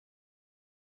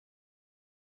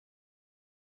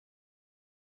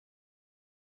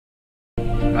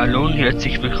Hallo und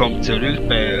herzlich willkommen zurück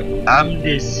bei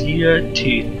Amnesia,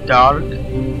 die Dark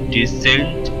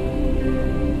Descent.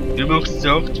 Wie man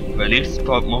gesagt, beim nächsten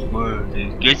Part machen wir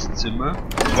das Gästezimmer.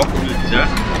 Wochenende.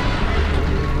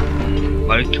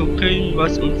 Mal gucken,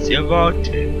 was uns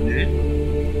erwartet, ne?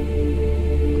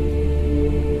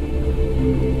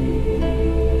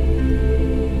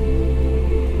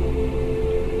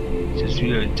 Das ist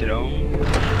wieder ein Traum.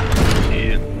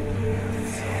 Hier.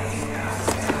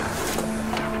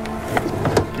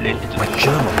 My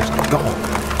journal is gone.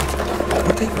 What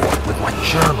would they want with my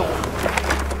journal?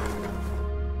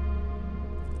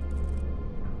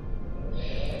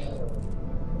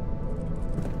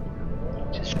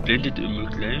 Das blendet immer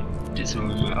gleich. Das haben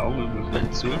wir auch immer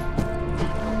gleich zu.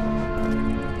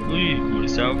 Ui,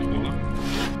 muss aufmachen.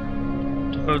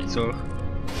 Tatsache.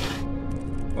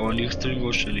 Aber nichts drin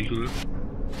wahrscheinlich, oder?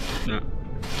 Nein.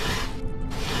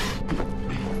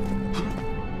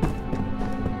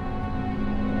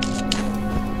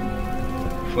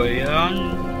 Feuer an,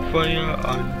 Feuer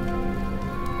an.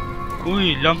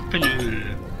 Ui, Lampenöl.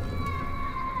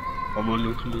 Haben wir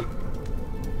noch nicht.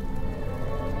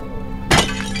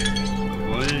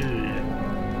 Jawohl.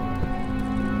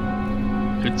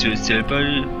 Könnt ihr es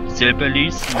selber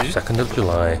lesen, ne? 2nd of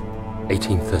July,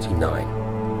 1839.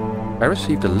 I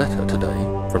received a letter today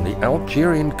from the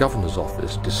Algerian governor's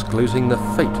office disclosing the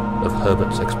fate of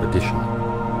Herbert's expedition.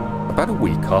 About a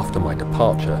week after my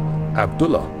departure,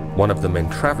 Abdullah, one of the men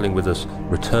travelling with us,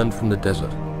 returned from the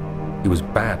desert. He was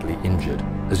badly injured,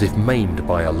 as if maimed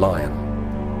by a lion.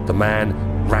 The man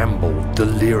rambled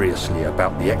deliriously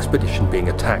about the expedition being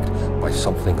attacked by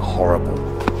something horrible.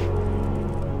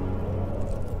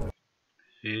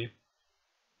 Okay.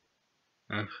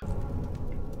 Ach.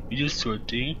 Wie ist so ein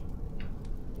Ding?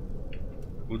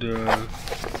 Oder...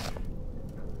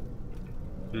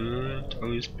 Ja,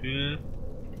 Tagesbild.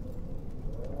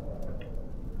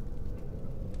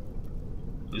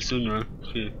 So, ne?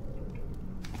 Okay.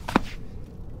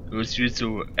 Aber es wird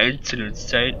so einzelne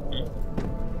Seiten.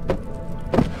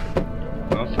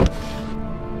 Auf.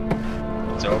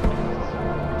 So.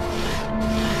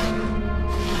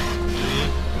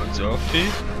 Und so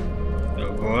viel.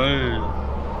 Jawohl.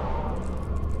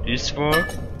 Das war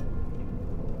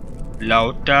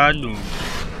Laudanum.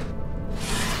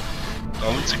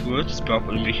 Ganz gut, das braucht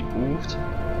man nämlich oft.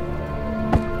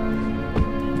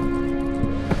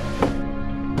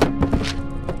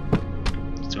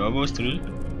 Da war was drin.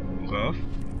 Worauf?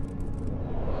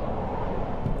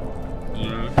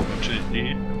 Ja, anscheinend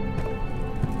nicht.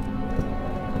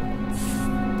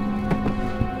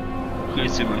 Okay,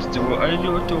 sind wir jetzt da eine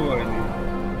oder da eine?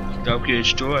 Ich glaube, hier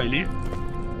ist da eine.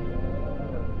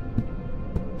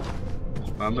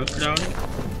 Machen wir klar.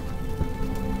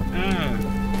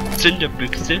 Ah,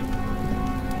 Zünderbüchse.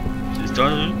 Was ist da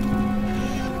drin?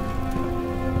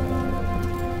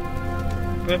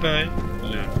 Bye bye.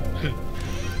 Ja.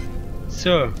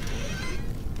 So.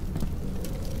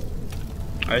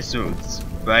 Also,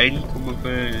 Wein kann man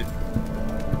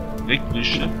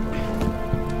wegwischen.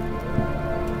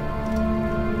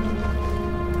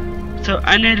 So,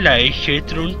 eine Leiche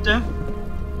drunter.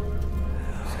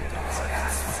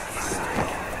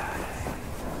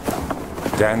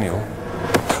 Daniel?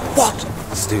 What?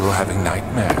 Still having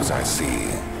nightmares, I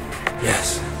see.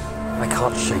 Yes, I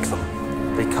can't shake them.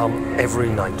 They come every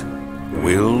night.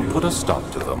 We'll put a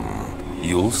stop to them.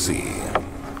 You'll see.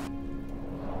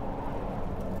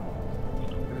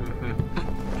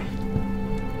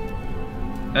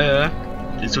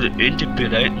 Das soll Ende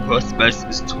bereiten, was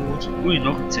meistens tot. Ui,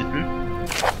 noch ein Zettel.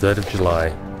 3rd of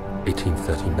July,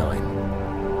 1839.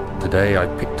 Today I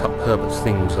picked up Herbert's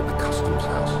things at the customs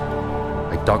house.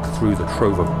 I dug through the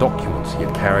trove of documents he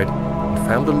had carried and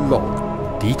found a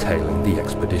log detailing the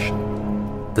expedition.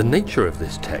 The nature of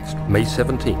this text, May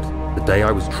 17th, the day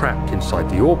I was trapped inside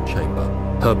the orb chamber,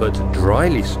 Herbert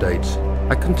dryly states,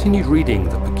 I continued reading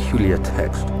the peculiar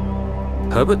text.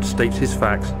 Herbert states his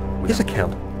facts. His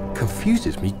account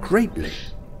confuses me greatly.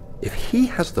 If he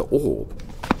has the orb...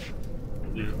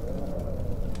 Ja.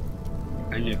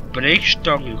 Eine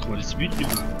Brechstange, das wird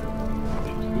immer.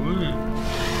 Cool.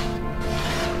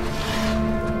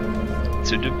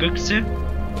 Zünderbüchse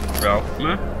braucht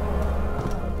man.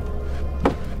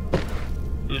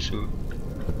 Also,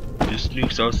 das ist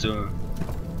nichts außer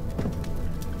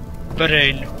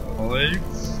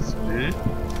Brennholz, ne?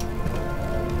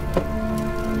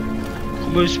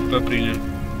 Kann man es verbringen?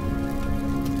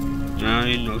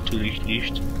 Nein, natürlich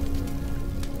nicht.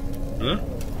 Ne?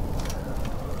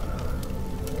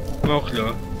 War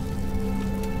klar.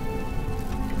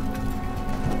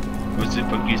 Was ich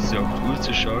vergesse auf die Uhr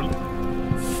zu schauen.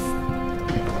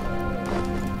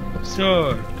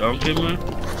 So, dann gehen wir.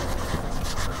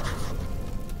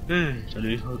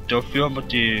 Dafür haben wir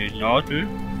die Nadel.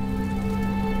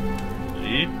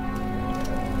 Nee.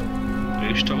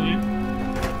 Brechstange.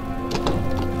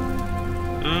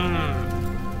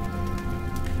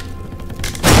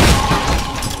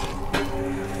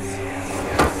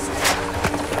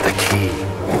 The key.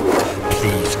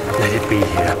 Please, let it be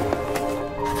here.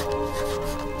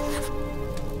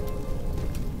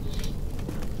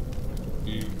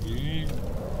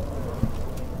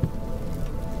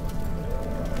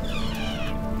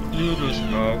 Nur das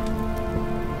auf.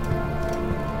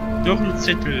 Noch ein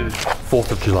Zettel.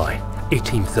 4th of July,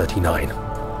 1839.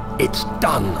 It's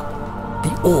done.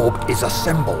 The orb is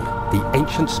assembled. The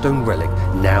ancient stone relic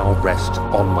now rests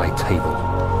on my table.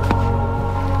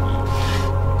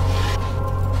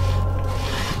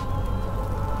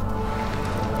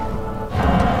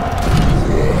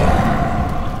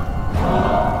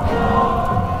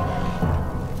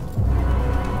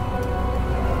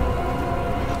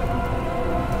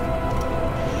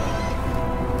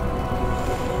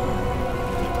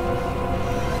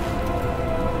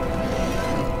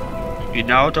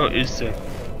 Genau da ist sie.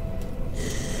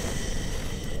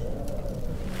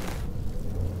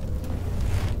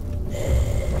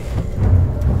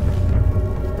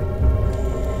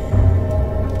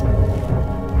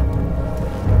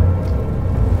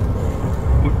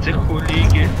 Unser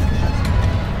Kollege.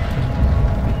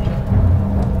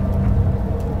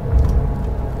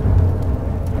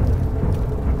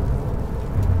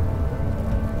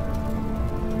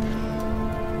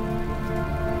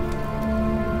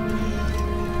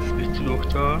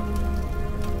 Da.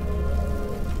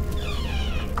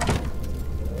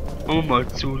 Machen wir mal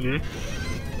zu, ne?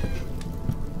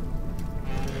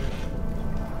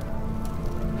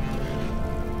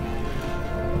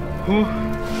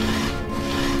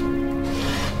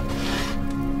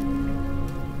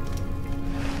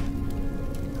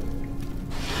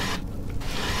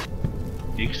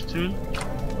 Nächste.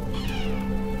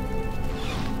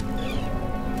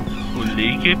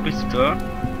 Kollege, bist du da?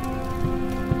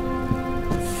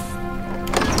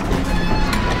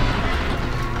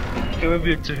 Aber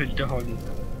wir zu hinterhauen.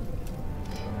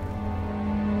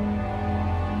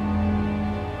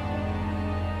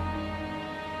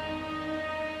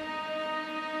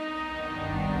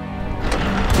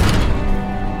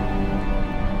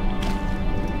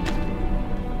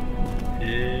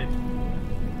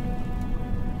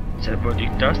 Seit wann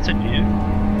liegt das denn hier?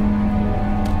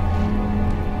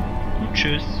 Und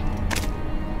tschüss.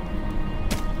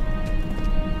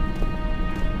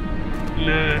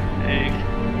 Ne, echt.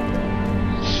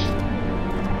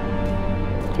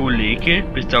 Kollege,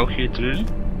 bist du auch hier drin?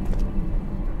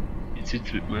 Wie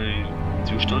sieht's mit meinem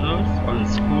Zustand aus?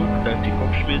 Alles gut? Bleibt die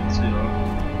Kopfschmerzen?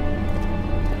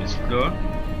 Ja. Ist klar.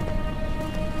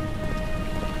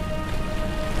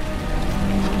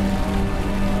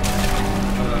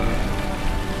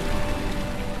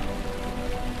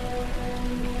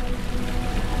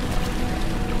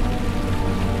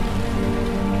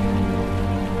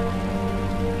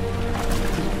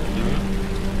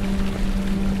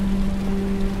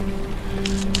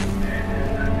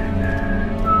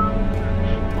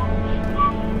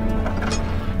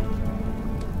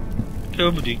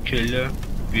 Aber den Keller,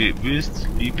 wie ihr wisst,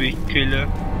 liebe ich Keller.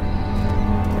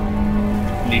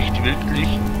 Nicht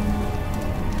wirklich.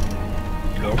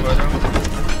 Glaube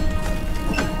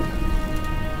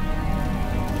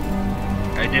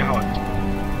eine Hand.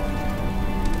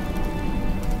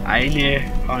 Eine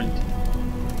Hand.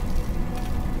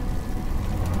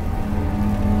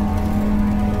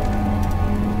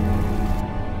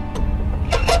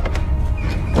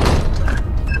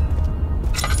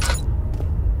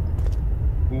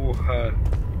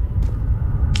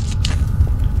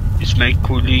 Ist mein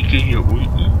Kollege hier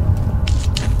unten?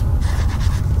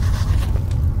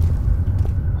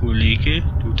 Kollege,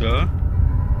 du da?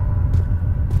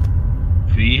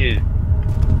 Wehe.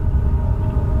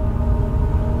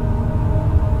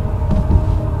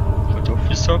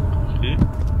 Kartoffelsack? Okay.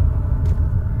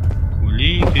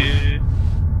 Kollege.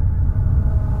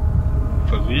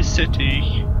 Vermisse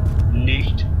dich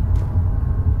nicht.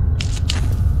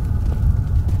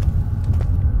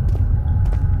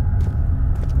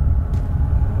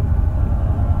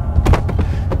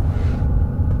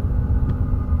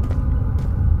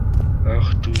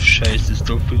 Scheiße, ist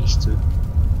doch finster.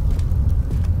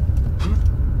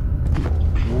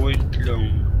 Wo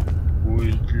entlang? Wo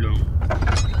entlang?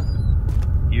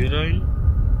 Hier rein?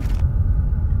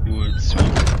 Nur zu.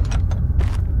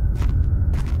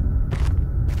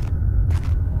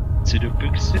 Zu der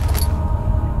Büchse?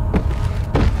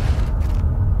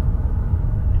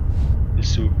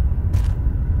 So.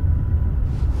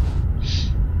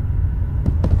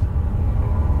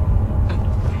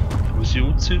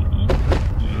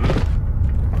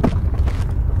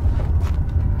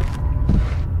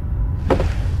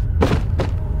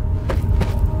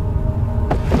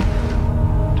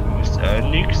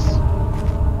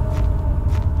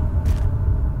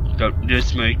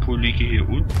 dass mein Kollege hier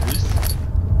unten ist.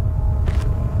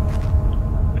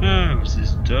 Ah, was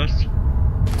ist das?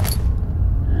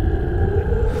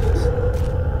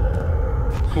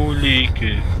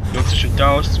 Kollege, du hast schon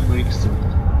 1000-mal gesagt.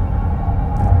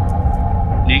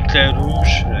 Nicht gleich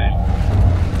rumschreien.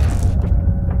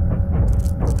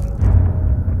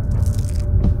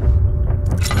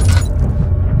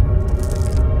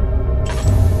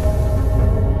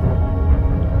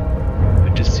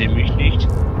 Bitte seh mich nicht.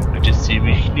 Bitte seh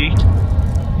mich nicht.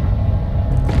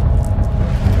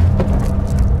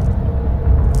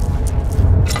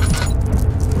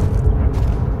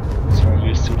 Das war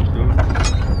mir so klar.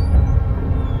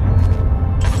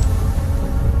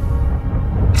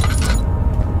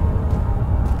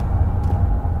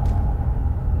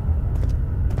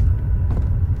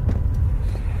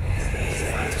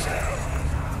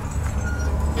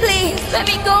 Please, let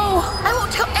me go. I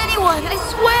won't tell anyone, I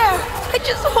swear. I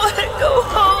just want to go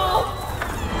home.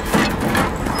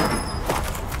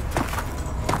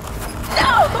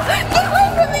 No! Get away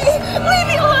from me! Leave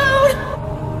me alone!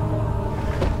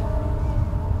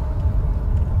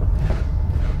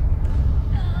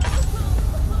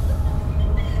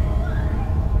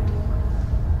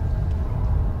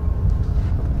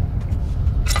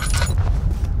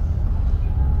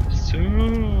 So.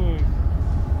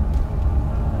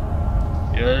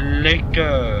 Ja,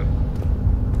 lecker.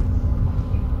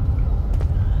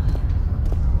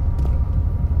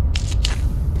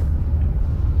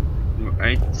 Nur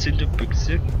eins in der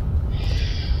Büchse.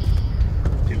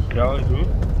 Den brauche ich nur.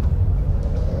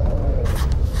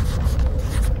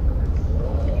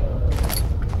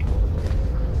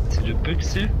 Eins in der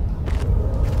Büchse.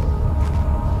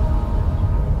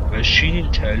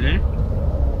 Maschinenteile.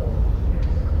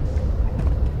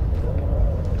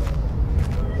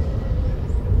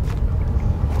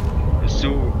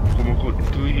 So, komm mal gut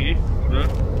durch hier, oder?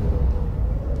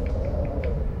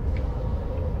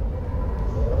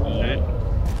 Nein.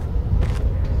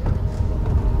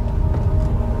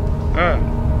 Ah.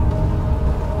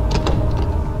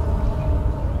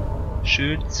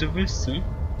 Schön zu wissen.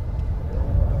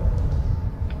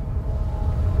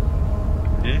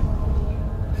 Ne?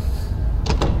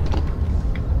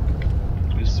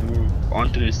 So,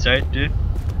 andere Seite.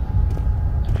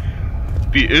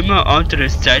 Wie immer, andere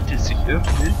Seite sich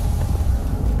öffnen.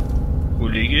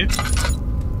 Kollege,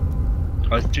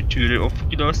 hast die Türe offen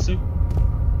gelassen?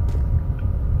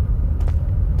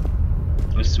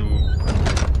 Also,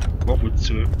 mach mal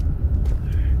zu.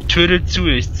 Türe zu,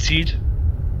 es zieht.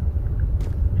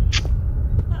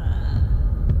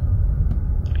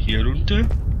 Hier runter.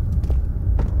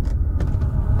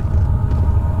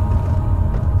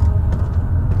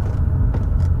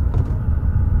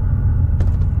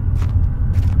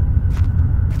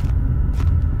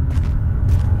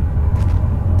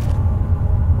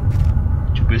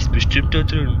 Bist bestimmt da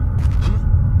drin.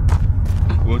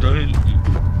 Oder da hinten.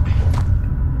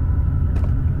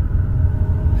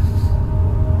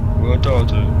 Oder da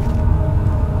drin.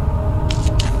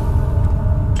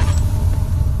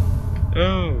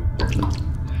 Oh.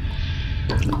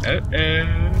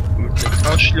 Und der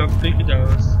Taschenlampe geht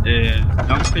aus.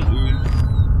 Lampenöl.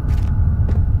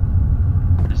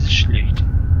 Das ist schlecht.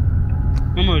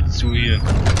 Mach mal zu hier.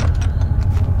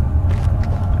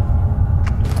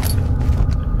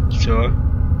 So,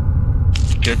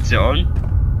 geht sie an.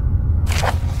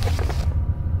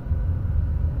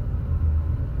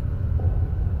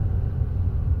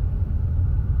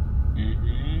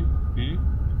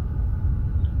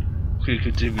 Okay,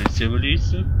 könnt ihr mir selber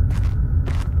lesen.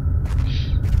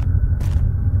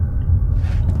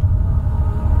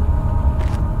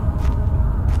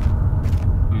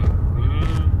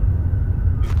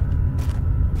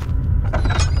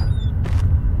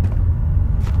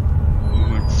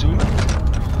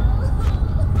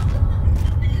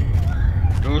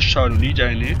 Schaun, nicht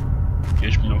eine.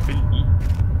 Ich bin noch hinten.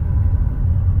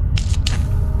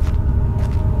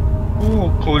 Oh,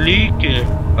 Kollege,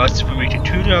 hast du für mich die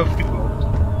Türe aufgemacht?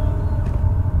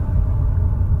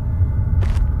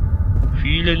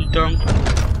 Vielen Dank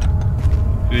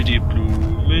für die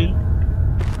Blumen.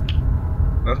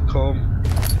 Ach komm,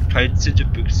 keins in der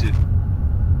Büchse.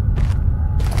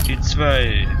 Die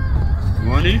zwei.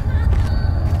 Money.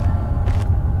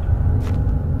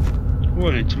 Oh,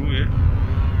 eine Truhe.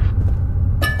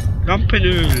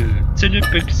 Lampenöl,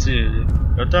 Zinnebüchse,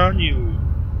 Radanio.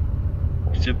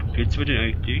 Wieso geht's mir denn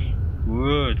eigentlich?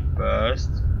 Gut,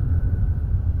 passt.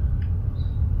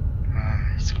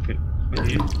 Ah, ist gefällt mir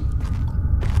nicht.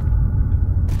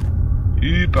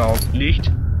 Überhaupt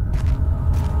nicht.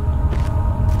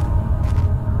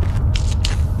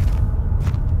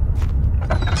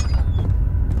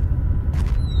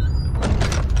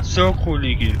 So,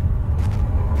 Kollege.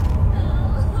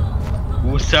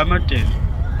 Wo sind wir denn?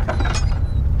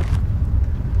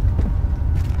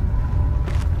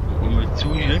 Gucken wir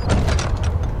zu hier.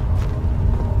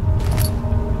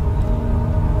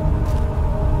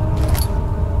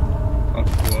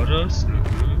 Aquadas.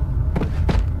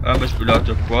 Ah, man will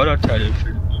lauter Aquader-Teile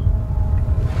finden.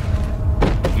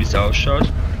 Wie es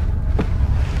ausschaut.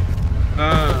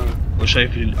 Ah,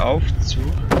 wahrscheinlich für den Aufzug.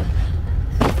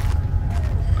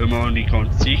 Bin mir auch nicht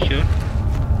ganz sicher.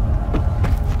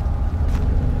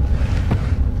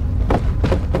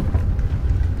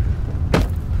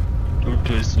 Und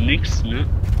da ist nix, ne?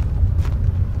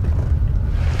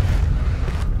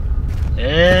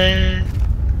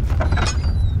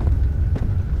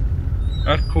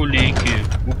 Ach, Kollege,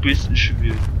 wo bist du schon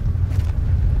wieder?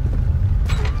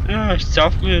 Ja, ich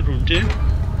sauf mir eine Runde.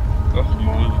 Ach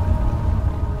man.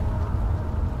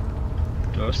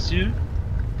 Das hier?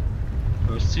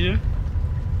 Das hier?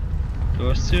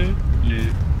 Das hier? Nee.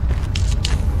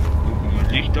 Gucken wir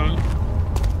Licht an.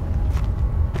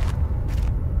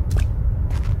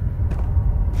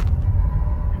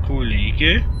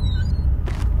 Kollege?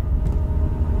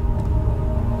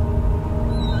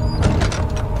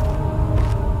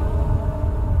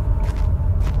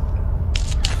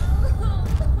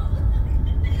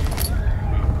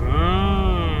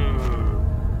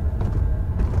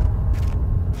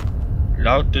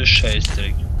 Lauter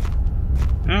Scheißdreck.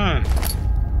 Ah.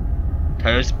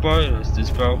 Teil Spoilers,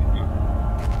 das braucht man.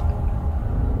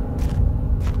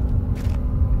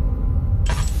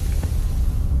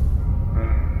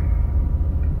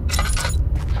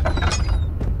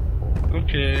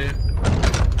 Okay.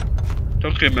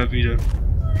 Doch gehen wir wieder.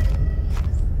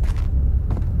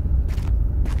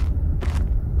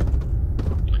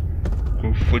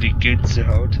 Vor die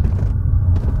Gänsehaut.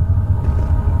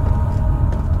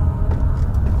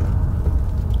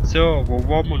 So, wo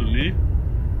waren wir noch nicht?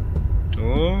 Da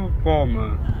waren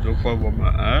wir. Da waren wir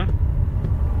auch.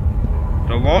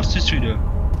 Da war's das wieder.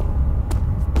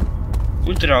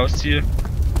 Und raus hier.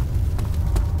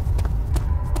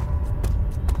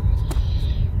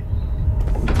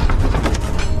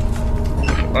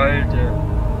 Alter.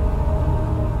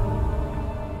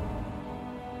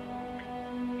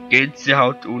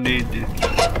 Gänsehaut ohne Ende.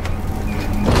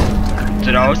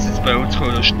 Draußen ist bei uns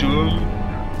gerade Sturm.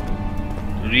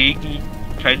 Regen,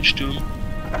 kein Sturm.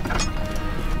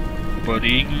 Aber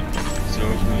Regen. So,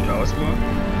 ich will ausmachen.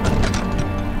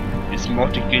 Jetzt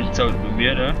macht die Gänsehaut noch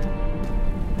mehr da.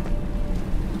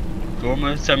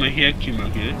 Da sind wir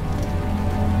hergekommen, gell?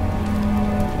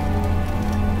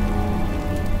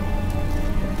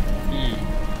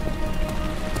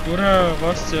 Oder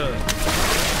Wasser.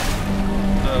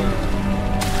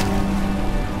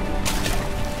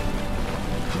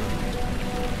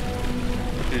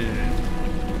 Okay.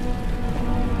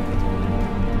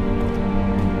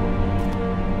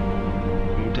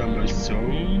 Und dann mal so.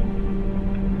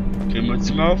 Gehen wir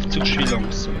zum Aufzug schon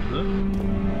langsam, ne?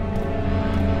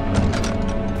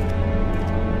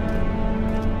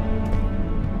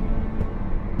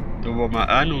 Da waren wir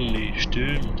auch noch nicht,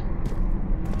 stimmt.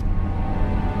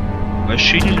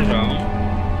 Maschinenraum.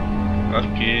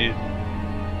 Okay.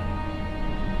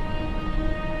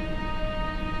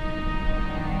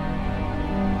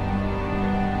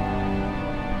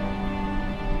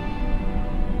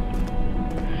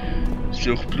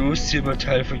 Such bloß jemand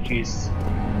Teil vergisst.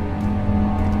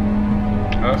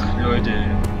 Ach Leute.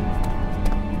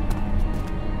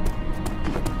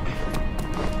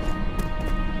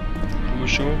 Komm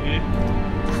schon, ey.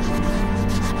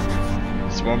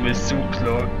 Das war mir so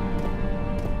klar.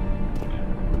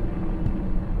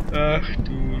 Ach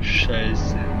du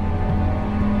Scheiße.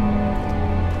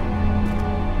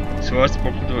 So was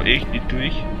machen wir echt nicht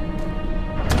durch.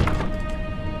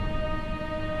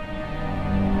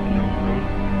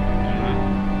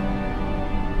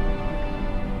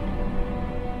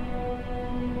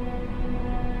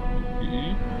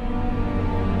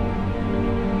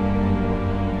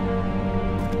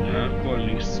 Ja, gar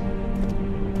nichts.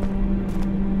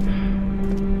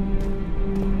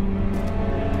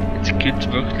 Jetzt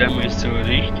geht's wirklich einmal so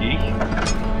richtig.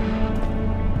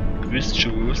 Du wisst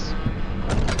schon was.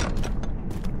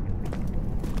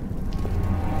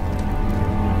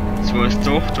 So ist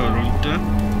doch da runter.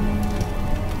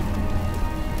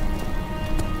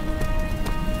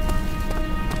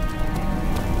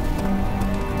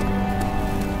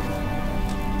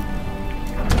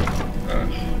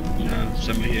 Ach, na,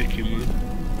 sind wir hergekommen.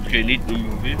 Okay, nicht nur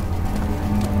Mobil.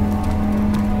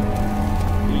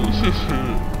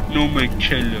 Nur mein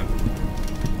Keller.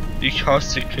 Ich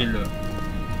hasse Keller.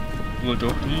 Nur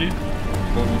doch nicht.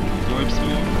 Warum bleibst du?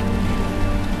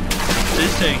 das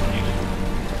ist eigentlich?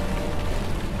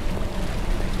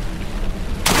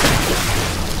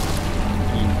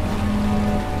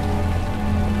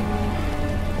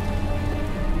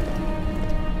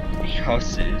 Ich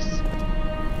hasse es.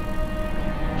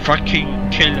 Fucking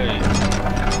Keller.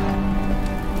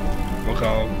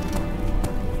 Wow.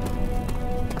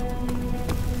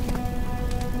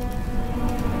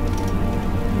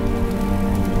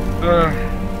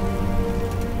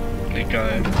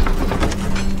 Egal.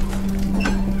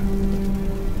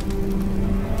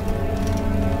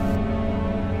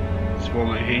 Das war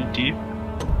mein Handy.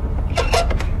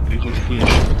 Ich kann früher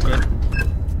schlucken.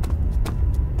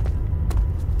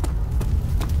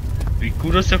 Wie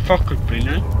gut dass der Fackel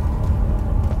bringen.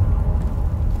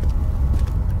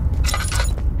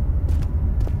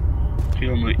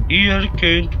 Hier haben wir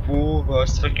irgendwo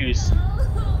was vergessen.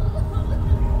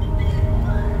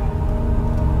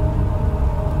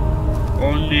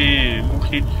 Oh nee,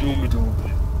 mach nicht nur mit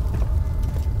oben.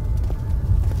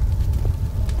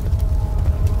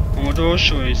 Haben wir da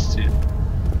Scheiße? Ist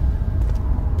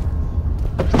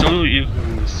da noch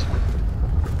irgendwas?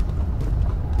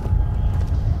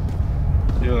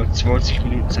 Ja, 20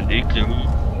 Minuten sind eh klar.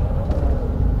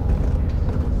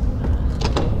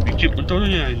 Wie gibt man da noch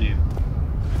eine?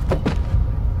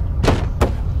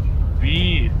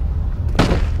 Wie?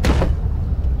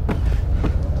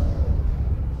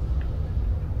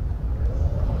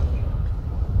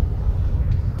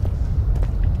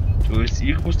 Da ist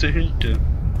irgendwas dahinter.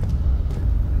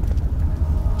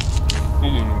 Oh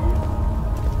Mann.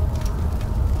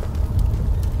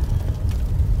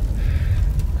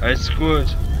 Alles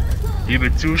gut.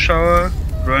 Liebe Zuschauer,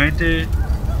 Freunde,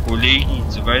 Kollegen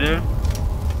und so weiter.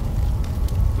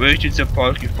 Wenn euch dieser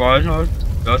Part gefallen hat,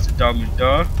 lasst einen Daumen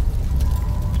da.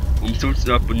 Und sonst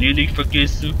abonnieren nicht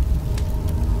vergessen.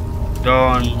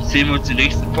 Dann sehen wir uns im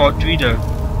nächsten Part wieder.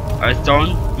 Also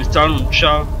dann, bis dann und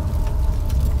ciao.